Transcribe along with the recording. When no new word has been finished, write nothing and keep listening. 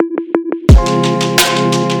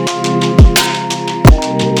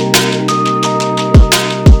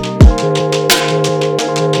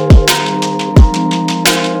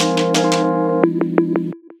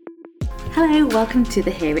welcome to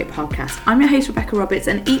the Hear It podcast. I'm your host Rebecca Roberts,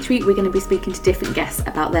 and each week we're going to be speaking to different guests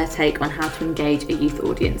about their take on how to engage a youth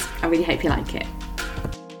audience. I really hope you like it.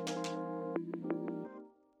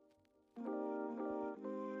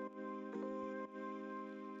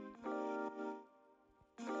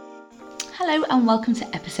 Hello and welcome to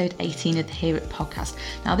episode 18 of the Hear It podcast.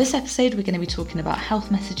 Now this episode we're going to be talking about health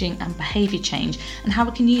messaging and behaviour change and how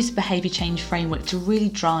we can use the behaviour change framework to really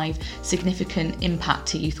drive significant impact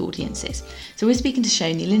to youth audiences. So we're speaking to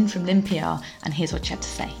Shayoni Lynn from Lynn PR, and here's what she had to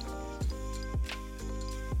say.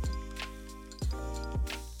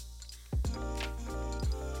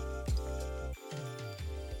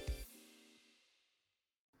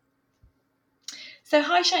 So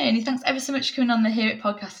hi Shayoni, thanks ever so much for coming on the Hear It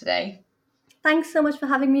podcast today. Thanks so much for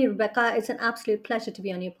having me, Rebecca. It's an absolute pleasure to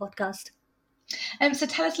be on your podcast. So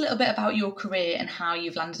tell us a little bit about your career and how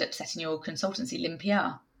you've landed up setting your consultancy, Lynn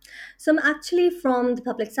PR. So I'm actually from the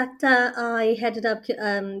public sector. I headed up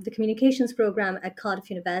the communications program at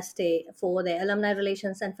Cardiff University for the Alumni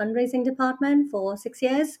Relations and Fundraising Department for 6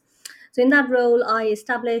 years. So in that role, I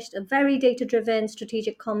established a very data-driven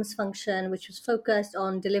strategic comms function, which was focused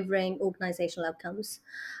on delivering organizational outcomes.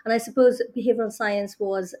 And I suppose behavioral science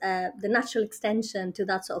was the natural extension to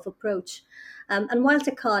that sort of approach. And whilst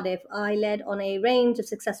at Cardiff, I led on a range of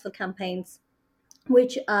successful campaigns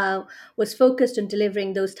which was focused on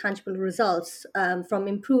delivering those tangible results, from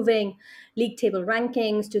improving league table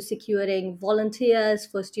rankings to securing volunteers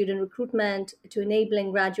for student recruitment to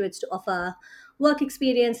enabling graduates to offer work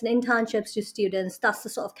experience and internships to students. That's the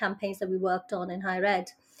sort of campaigns that we worked on in higher ed.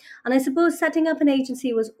 And I suppose setting up an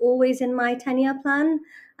agency was always in my 10-year plan.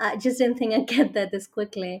 I just didn't think I'd get there this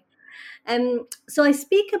quickly. So I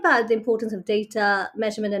speak about the importance of data,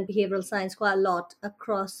 measurement, and behavioral science quite a lot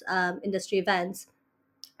across industry events.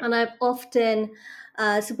 And I've often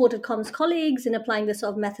supported comms colleagues in applying this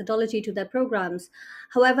sort of methodology to their programs.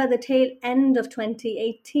 However, the tail end of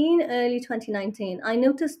 2018, early 2019, I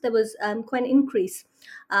noticed there was quite an increase,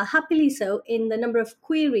 happily so, in the number of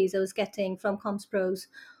queries I was getting from comms pros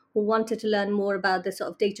who wanted to learn more about this sort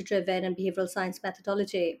of data-driven and behavioral science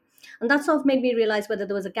methodology. And that sort of made me realize whether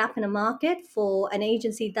there was a gap in a market for an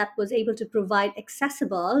agency that was able to provide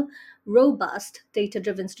accessible, robust,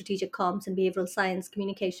 data-driven strategic comms and behavioral science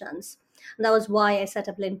communications. And that was why I set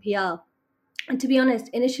up Lynn PR. And to be honest,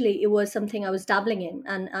 initially it was something I was dabbling in,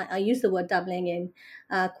 and I use the word dabbling in.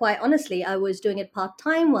 Quite honestly, I was doing it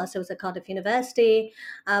part-time whilst I was at Cardiff University,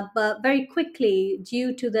 but very quickly,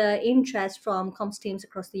 due to the interest from comms teams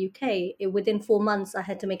across the UK, within 4 months, I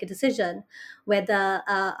had to make a decision whether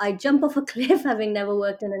I jump off a cliff, having never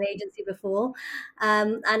worked in an agency before,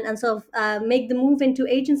 and sort of make the move into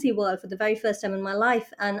agency world for the very first time in my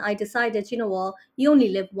life. And I decided, you know what, you only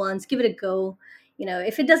live once, give it a go. You know,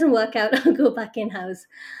 if it doesn't work out, I'll go back in-house.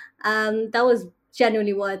 That was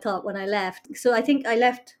genuinely what I thought when I left. So I think I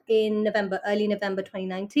left in early November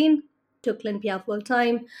 2019, took Lynn PR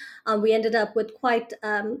full-time. We ended up with quite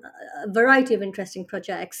a variety of interesting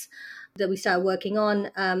projects that we started working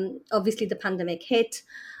on. Obviously, the pandemic hit.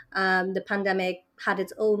 The pandemic had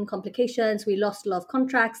its own complications. We lost a lot of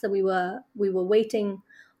contracts that we were waiting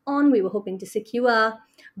on, we were hoping to secure.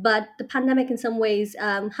 But the pandemic in some ways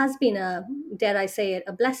has been dare I say it,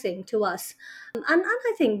 a blessing to us. And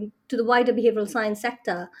I think to the wider behavioral science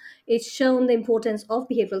sector, it's shown the importance of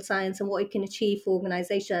behavioral science and what it can achieve for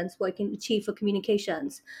organizations, what it can achieve for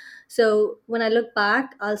communications. So when I look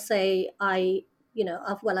back, I'll say I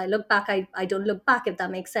look back, I don't look back, if that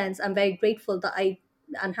makes sense. I'm very grateful that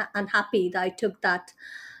and happy that I took that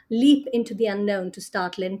leap into the unknown to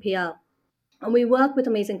start Lynn PR. And we work with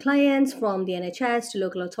amazing clients from the NHS to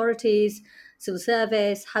local authorities, civil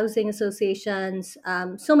service, housing associations,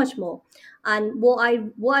 so much more. And what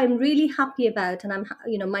I'm really happy about,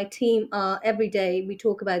 and my team every day we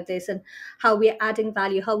talk about this and how we're adding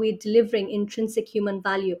value, how we're delivering intrinsic human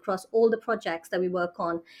value across all the projects that we work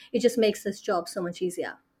on. It just makes this job so much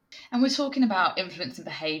easier. And we're talking about influence and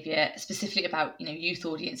behaviour, specifically about youth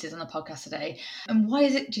audiences on the podcast today. And why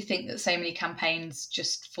is it, do you think, that so many campaigns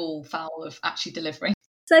just fall foul of actually delivering?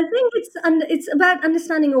 So I think it's about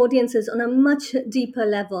understanding audiences on a much deeper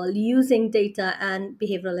level, using data and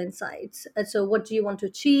behavioural insights. And so what do you want to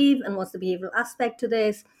achieve, and what's the behavioural aspect to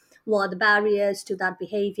this? What are the barriers to that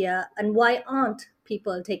behaviour, and why aren't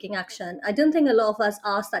people taking action? I don't think a lot of us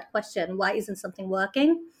ask that question, why isn't something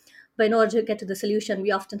working? But in order to get to the solution,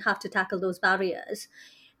 we often have to tackle those barriers.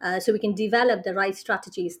 so we can develop the right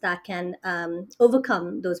strategies that can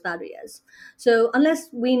overcome those barriers. So unless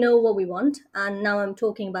we know what we want, and now I'm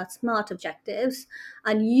talking about smart objectives,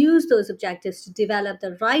 and use those objectives to develop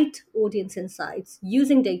the right audience insights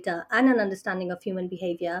using data and an understanding of human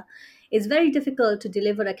behavior, it's very difficult to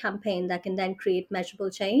deliver a campaign that can then create measurable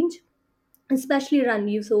change. Especially around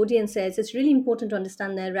youth audiences, it's really important to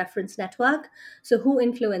understand their reference network. So, who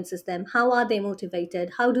influences them? How are they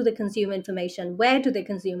motivated? How do they consume information? Where do they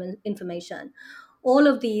consume information? All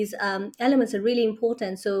of these elements are really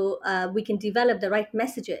important so we can develop the right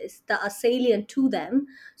messages that are salient to them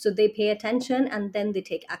so they pay attention and then they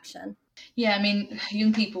take action. Yeah, I mean,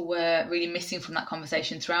 young people were really missing from that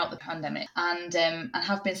conversation throughout the pandemic, and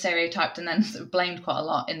have been stereotyped and then sort of blamed quite a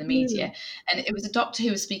lot in the Mm. media. And it was a doctor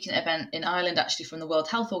who was speaking at an event in Ireland, actually from the World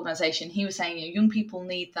Health Organization. He was saying, young people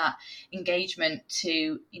need that engagement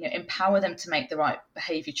to, empower them to make the right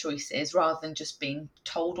behaviour choices rather than just being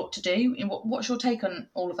told what to do. What's your take on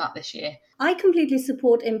all of that this year? I completely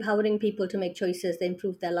support empowering people to make choices that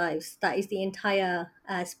improve their lives. That is the entire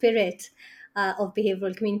spirit of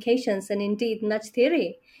behavioral communications and indeed nudge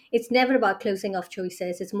theory. It's never about closing off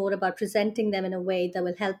choices, it's more about presenting them in a way that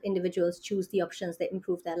will help individuals choose the options that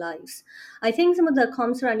improve their lives. I think some of the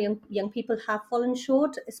comms around young people have fallen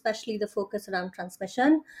short, especially the focus around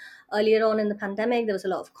transmission. Earlier on in the pandemic, there was a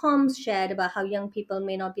lot of comms shared about how young people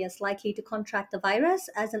may not be as likely to contract the virus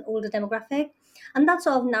as an older demographic. And that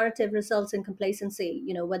sort of narrative results in complacency,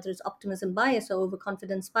 whether it's optimism bias or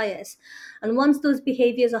overconfidence bias. And once those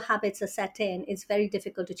behaviors or habits are set in, it's very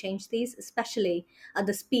difficult to change these, especially at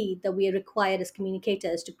the speed that we are required as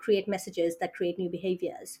communicators to create messages that create new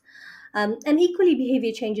behaviors. And equally,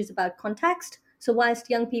 behavior change is about context. So, whilst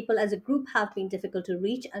young people as a group have been difficult to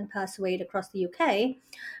reach and persuade across the UK,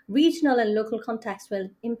 regional and local context will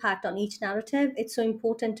impact on each narrative. It's so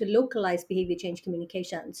important to localize behavior change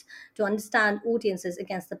communications to understand audiences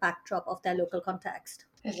against the backdrop of their local context.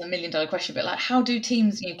 There's a $1 million question, but like, how do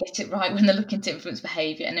teams, get it right when they're looking to influence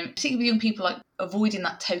behaviour, and then particularly young people, like avoiding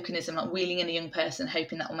that tokenism, like wheeling in a young person,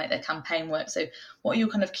 hoping that will make their campaign work. So, what are your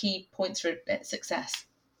kind of key points for success?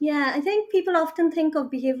 Yeah, I think people often think of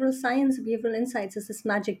behavioral science, behavioral insights as this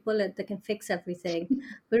magic bullet that can fix everything.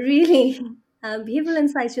 But really, behavioral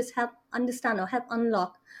insights just help understand or help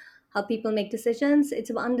unlock how people make decisions. It's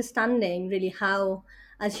about understanding really how,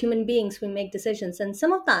 as human beings, we make decisions. And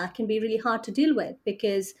some of that can be really hard to deal with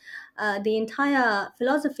because the entire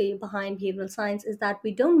philosophy behind behavioral science is that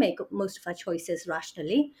we don't make most of our choices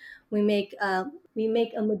rationally. We make we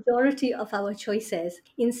make a majority of our choices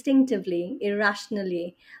instinctively,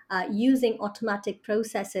 irrationally, using automatic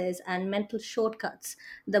processes and mental shortcuts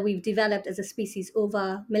that we've developed as a species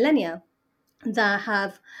over millennia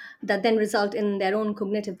that then result in their own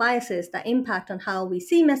cognitive biases that impact on how we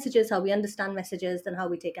see messages, how we understand messages, and how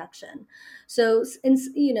we take action. So,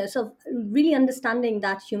 so really understanding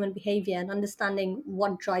that human behavior and understanding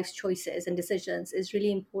what drives choices and decisions is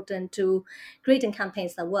really important to creating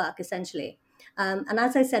campaigns that work, essentially. And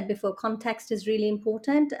as I said before, context is really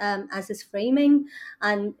important, as is framing.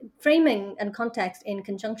 And framing and context in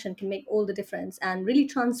conjunction can make all the difference and really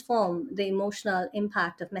transform the emotional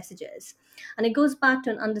impact of messages. And it goes back to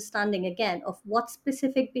an understanding again of what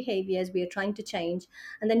specific behaviors we are trying to change,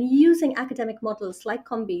 and then using academic models like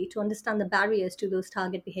COMBI to understand the barriers to those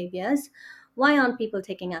target behaviors. Why aren't people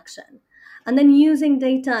taking action? And then using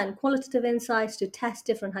data and qualitative insights to test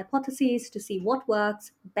different hypotheses to see what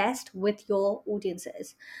works best with your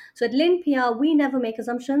audiences. So at Lynn PR, we never make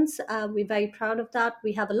assumptions. We're very proud of that.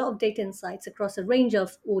 We have a lot of data insights across a range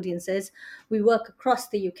of audiences. We work across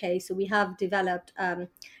the UK, so we have developed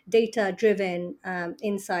data-driven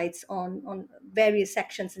insights on various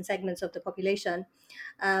sections and segments of the population.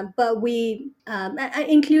 But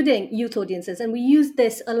including youth audiences, and we use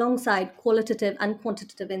this alongside qualitative and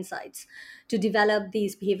quantitative insights to develop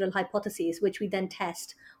these behavioral hypotheses, which we then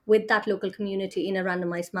test with that local community in a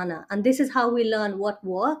randomized manner. And this is how we learn what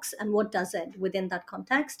works and what doesn't within that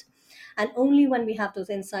context. And only when we have those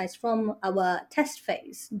insights from our test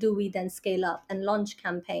phase do we then scale up and launch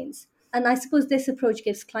campaigns. And I suppose this approach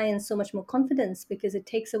gives clients so much more confidence because it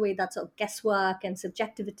takes away that sort of guesswork and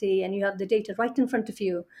subjectivity, and you have the data right in front of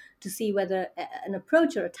you to see whether an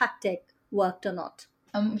approach or a tactic worked or not.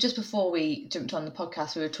 Just before we jumped on the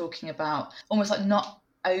podcast, we were talking about almost like not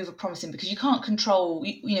over promising, because you can't control,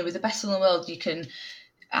 with the best in the world, you can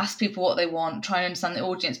ask people what they want, try and understand the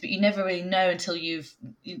audience, but you never really know until you've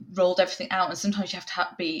rolled everything out. And sometimes you have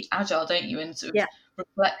to be agile, don't you? And sort of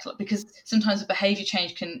reflect, because sometimes the behaviour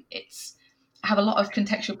change it's have a lot of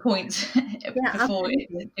contextual points before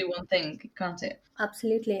it do one thing, can't it?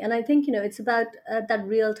 Absolutely. And I think, it's about that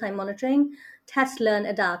real-time monitoring. test, learn,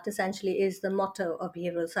 adapt essentially is the motto of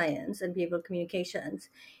behavioral science and behavioral communications.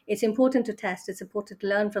 It's important to test, it's important to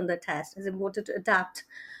learn from the test, it's important to adapt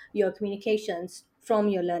your communications from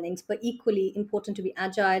your learnings, but equally important to be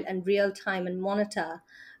agile and real time and monitor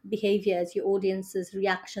behaviors, your audience's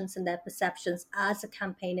reactions and their perceptions as a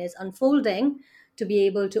campaign is unfolding to be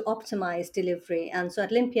able to optimize delivery. And so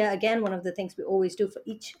at Olympia, again, one of the things we always do for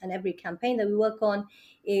each and every campaign that we work on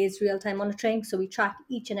is real-time monitoring. So we track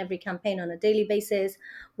each and every campaign on a daily basis.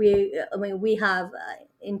 We have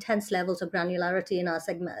intense levels of granularity in our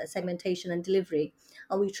segmentation and delivery,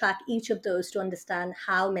 and we track each of those to understand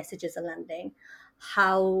how messages are landing,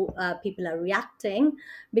 how people are reacting,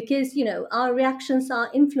 because our reactions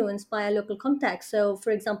are influenced by our local context. So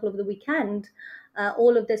for example, over the weekend,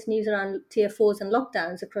 all of this news around tier 4s and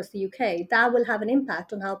lockdowns across the UK, that will have an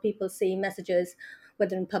impact on how people see messages,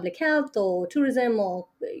 whether in public health or tourism or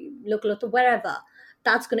local authority, wherever.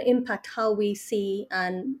 That's going to impact how we see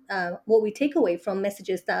and what we take away from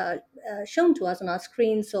messages that are shown to us on our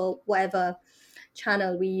screens or whatever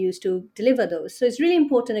channel we use to deliver those. So it's really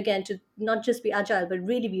important, again, to not just be agile, but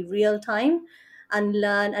really be real time and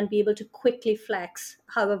learn and be able to quickly flex,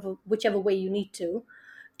 however, whichever way you need to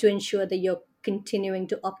ensure that you're continuing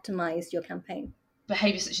to optimize your campaign.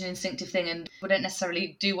 Behaviour is such an instinctive thing, and we don't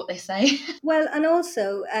necessarily do what they say. Well, and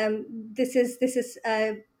also this is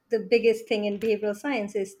the biggest thing in behavioral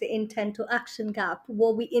science is the intent to action gap.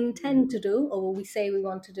 What we intend to do or what we say we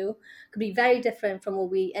want to do could be very different from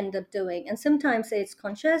what we end up doing. And sometimes it's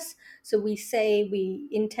conscious. So we say we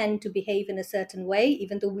intend to behave in a certain way,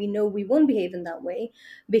 even though we know we won't behave in that way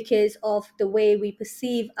because of the way we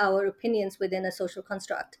perceive our opinions within a social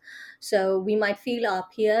construct. So we might feel our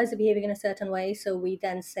peers are behaving in a certain way. So we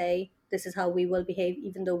then say, this is how we will behave,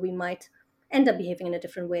 even though we might end up behaving in a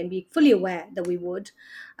different way and be fully aware that we would.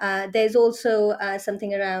 There's also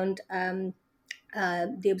something around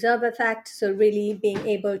the observer effect. So really being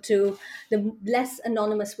able to, the less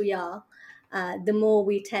anonymous we are, the more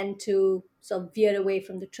we tend to sort of veer away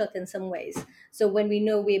from the truth in some ways. So when we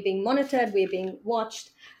know we're being monitored, we're being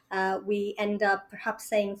watched, we end up perhaps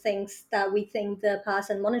saying things that we think the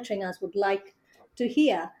person monitoring us would like to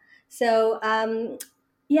hear. So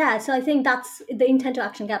so I think that's the intent to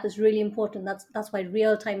action gap is really important. That's why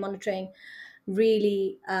real time monitoring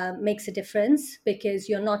really makes a difference, because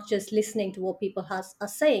you're not just listening to what people are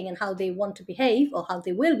saying and how they want to behave or how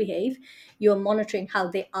they will behave. You're monitoring how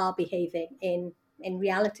they are behaving in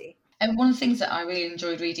reality. And one of the things that I really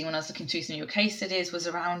enjoyed reading when I was looking through some of your case studies was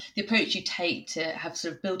around the approach you take to have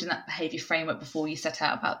sort of building that behaviour framework before you set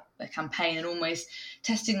out about a campaign, and almost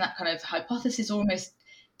testing that kind of hypothesis, almost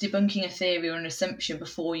debunking a theory or an assumption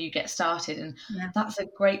before you get started. And that's a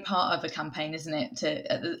great part of a campaign, isn't it,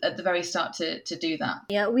 to at the very start to do that?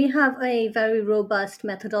 Yeah, we have a very robust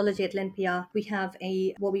methodology at Olympia. We have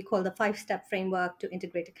what we call the 5-step framework to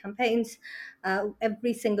integrated campaigns.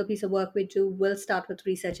 Every single piece of work we do will start with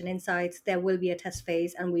research and insights. There will be a test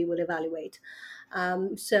phase and we will evaluate.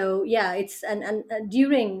 It's and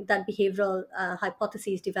during that behavioral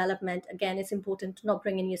hypotheses development, again, it's important to not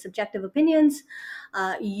bring in your subjective opinions.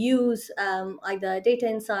 Use either data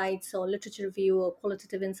insights or literature review or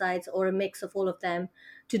qualitative insights or a mix of all of them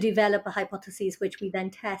to develop a hypothesis, which we then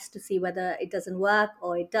test to see whether it doesn't work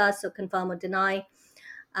or it does, so confirm or deny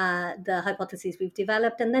the hypotheses we've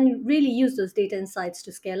developed, and then really use those data insights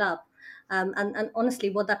to scale up. And honestly,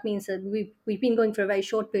 what that means is we've been going for a very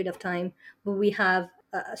short period of time, but we have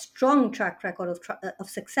a strong track record of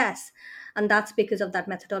success. And that's because of that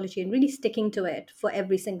methodology and really sticking to it for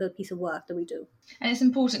every single piece of work that we do. And it's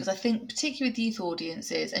important because I think particularly with youth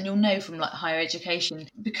audiences, and you'll know from like higher education,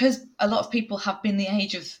 because a lot of people have been the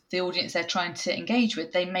age of the audience they're trying to engage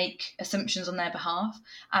with, they make assumptions on their behalf.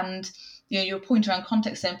 And your point around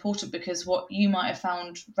context is important, because what you might have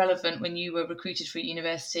found relevant when you were recruited for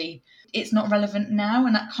university, it's not relevant now.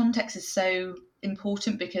 And that context is so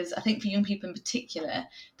important, because I think for young people in particular,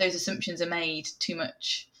 those assumptions are made too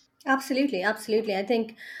much. Absolutely. I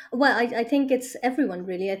think, I think it's everyone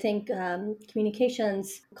really. I think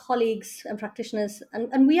communications, colleagues and practitioners,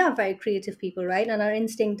 and we are very creative people, right? And our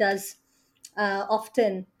instinct does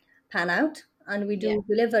often pan out, and we do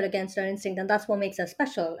deliver against our instinct, and that's what makes us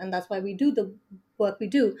special, and that's why we do the work we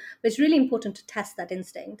do. But it's really important to test that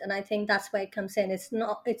instinct, and I think that's where it comes in. It's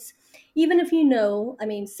even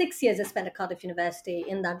if 6 years I spent at Cardiff University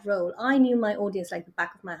in that role, I knew my audience like the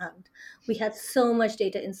back of my hand. We had so much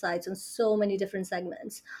data insights on so many different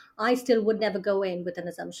segments. I still would never go in with an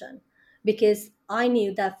assumption, because I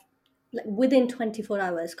knew that like within 24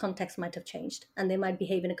 hours, context might have changed and they might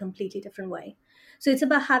behave in a completely different way. So it's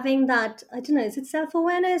about having that, I don't know, is it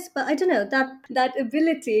self-awareness? But I don't know, that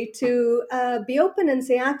ability to be open and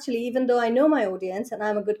say, actually, even though I know my audience and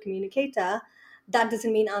I'm a good communicator, that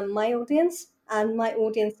doesn't mean I'm my audience. And my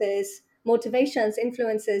audience's motivations,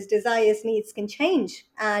 influences, desires, needs can change.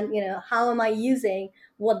 And, how am I using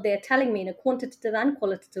what they're telling me in a quantitative and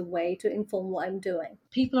qualitative way to inform what I'm doing?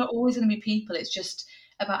 People are always going to be people. It's just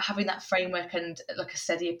about having that framework and like a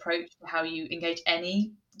steady approach to how you engage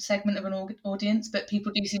any segment of an audience. But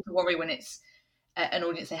people do seem to worry when it's an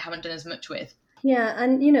audience they haven't done as much with. Yeah,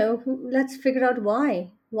 and let's figure out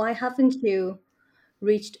why. Why haven't you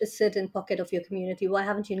reached a certain pocket of your community? Why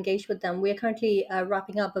haven't you engaged with them? We are currently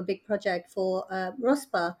wrapping up a big project for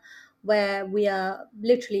ROSPA, where we are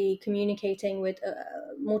literally communicating with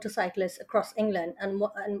motorcyclists across England and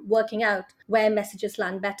working out where messages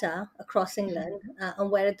land better across England and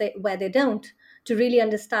where they don't, to really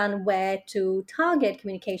understand where to target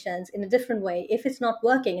communications in a different way. If it's not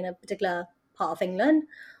working in a particular part of England,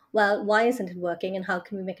 well, why isn't it working and how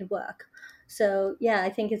can we make it work? So yeah, I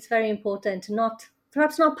think it's very important to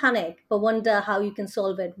perhaps not panic, but wonder how you can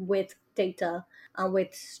solve it with data and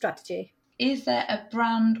with strategy. Is there a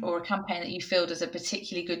brand or a campaign that you feel does a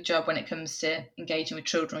particularly good job when it comes to engaging with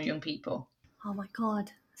children or young people? Oh my God,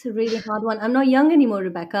 it's a really hard one. I'm not young anymore,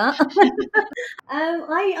 Rebecca.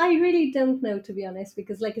 I really don't know, to be honest,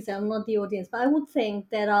 because like I said, I'm not the audience, but I would think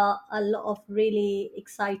there are a lot of really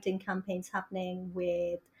exciting campaigns happening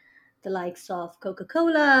with the likes of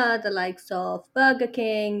Coca-Cola, the likes of Burger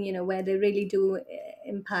King, where they really do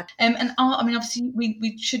impact. Obviously,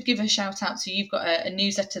 we should give a shout out to, you've got a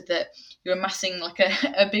newsletter that you're amassing like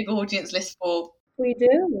a big audience list for. We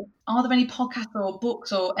do. Are there any podcasts or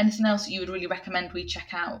books or anything else that you would really recommend we check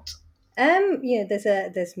out?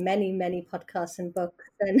 There's many podcasts and books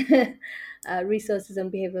and resources on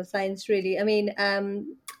behavioral science. Really, I mean,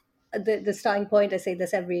 the starting point, I say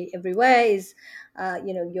this everywhere, is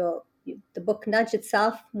the book Nudge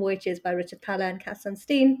itself, which is by Richard Thaler and Cass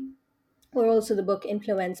Sunstein, or also the book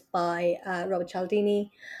Influenced by Robert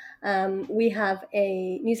Cialdini. We have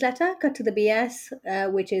a newsletter, Cut to the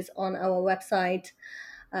BS, which is on our website,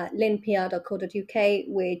 lynnpr.co.uk,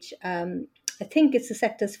 which I think it's the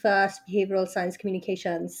sector's first behavioral science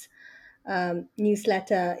communications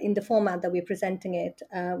newsletter in the format that we're presenting it,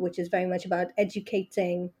 which is very much about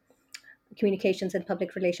educating communications and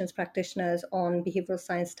public relations practitioners on behavioral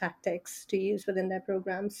science tactics to use within their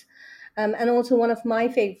programs. And also one of my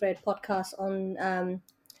favorite podcasts on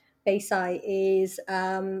BASI is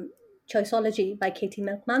Choiceology by Katie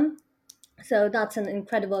Milkman. So that's an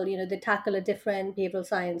incredible, they tackle a different behavioral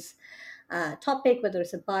science topic, whether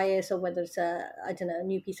it's a bias or whether it's a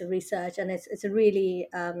new piece of research. And it's a really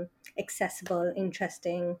accessible,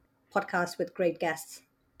 interesting podcast with great guests.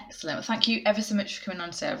 Excellent. Well, thank you ever so much for coming on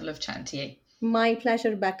today. I've loved chatting to you. My pleasure,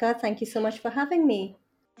 Rebecca. Thank you so much for having me.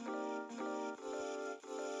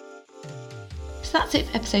 So that's it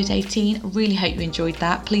for episode 18. I really hope you enjoyed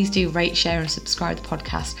that. Please do rate, share and subscribe to the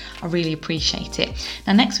podcast. I really appreciate it.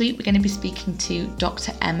 Now next week we're going to be speaking to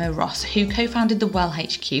Dr. Emma Ross, who co-founded the Well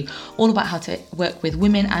HQ, all about how to work with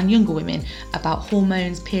women and younger women about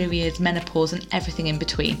hormones, periods, menopause and everything in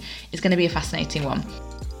between. It's going to be a fascinating one.